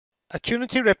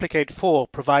Attunity Replicate 4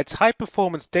 provides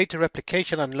high-performance data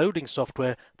replication and loading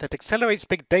software that accelerates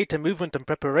big data movement and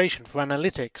preparation for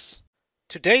analytics.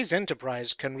 Today's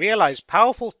enterprise can realize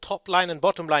powerful top-line and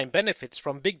bottom-line benefits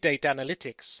from big data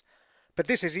analytics. But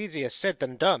this is easier said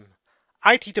than done.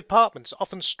 IT departments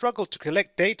often struggle to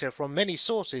collect data from many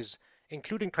sources,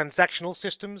 including transactional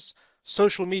systems,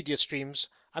 social media streams,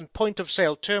 and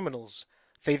point-of-sale terminals.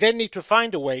 They then need to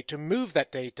find a way to move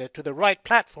that data to the right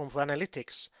platform for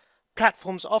analytics.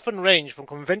 Platforms often range from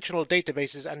conventional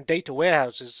databases and data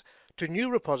warehouses to new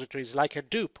repositories like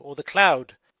Hadoop or the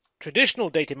cloud. Traditional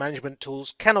data management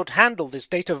tools cannot handle this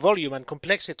data volume and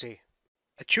complexity.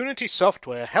 Attunity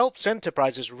software helps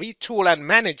enterprises retool and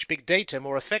manage big data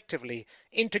more effectively,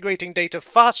 integrating data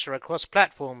faster across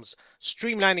platforms,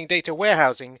 streamlining data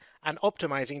warehousing, and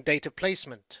optimizing data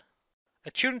placement.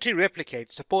 Attunity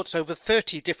Replicate supports over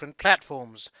 30 different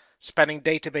platforms, spanning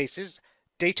databases,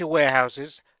 data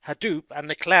warehouses, Hadoop, and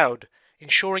the cloud,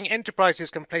 ensuring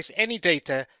enterprises can place any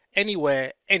data,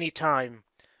 anywhere, anytime.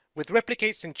 With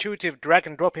Replicate's intuitive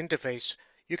drag-and-drop interface,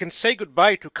 you can say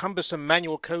goodbye to cumbersome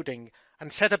manual coding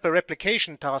and set up a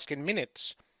replication task in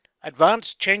minutes.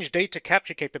 Advanced change data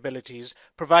capture capabilities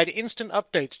provide instant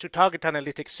updates to target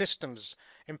analytics systems,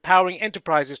 empowering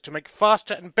enterprises to make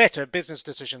faster and better business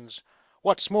decisions.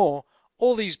 What's more,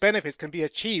 all these benefits can be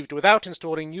achieved without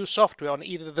installing new software on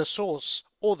either the source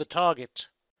or the target.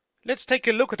 Let's take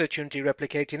a look at Attunity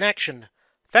Replicate in action.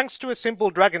 Thanks to a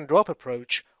simple drag-and-drop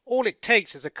approach, all it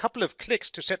takes is a couple of clicks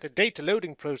to set the data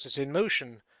loading process in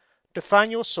motion.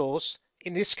 Define your source,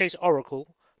 in this case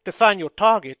Oracle, define your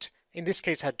target, in this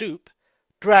case Hadoop,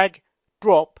 drag,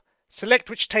 drop, select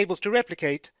which tables to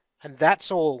replicate, and that's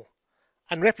all.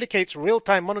 And Replicate's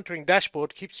real-time monitoring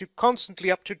dashboard keeps you constantly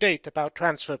up to date about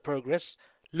transfer progress,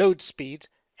 load speed,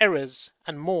 errors,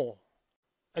 and more.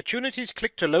 Attunity's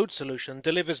click-to-load solution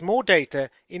delivers more data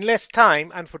in less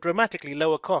time and for dramatically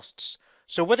lower costs.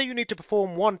 So whether you need to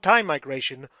perform one-time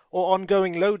migration or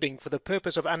ongoing loading for the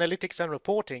purpose of analytics and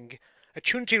reporting,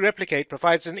 Attunity Replicate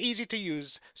provides an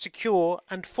easy-to-use, secure,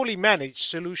 and fully managed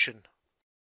solution.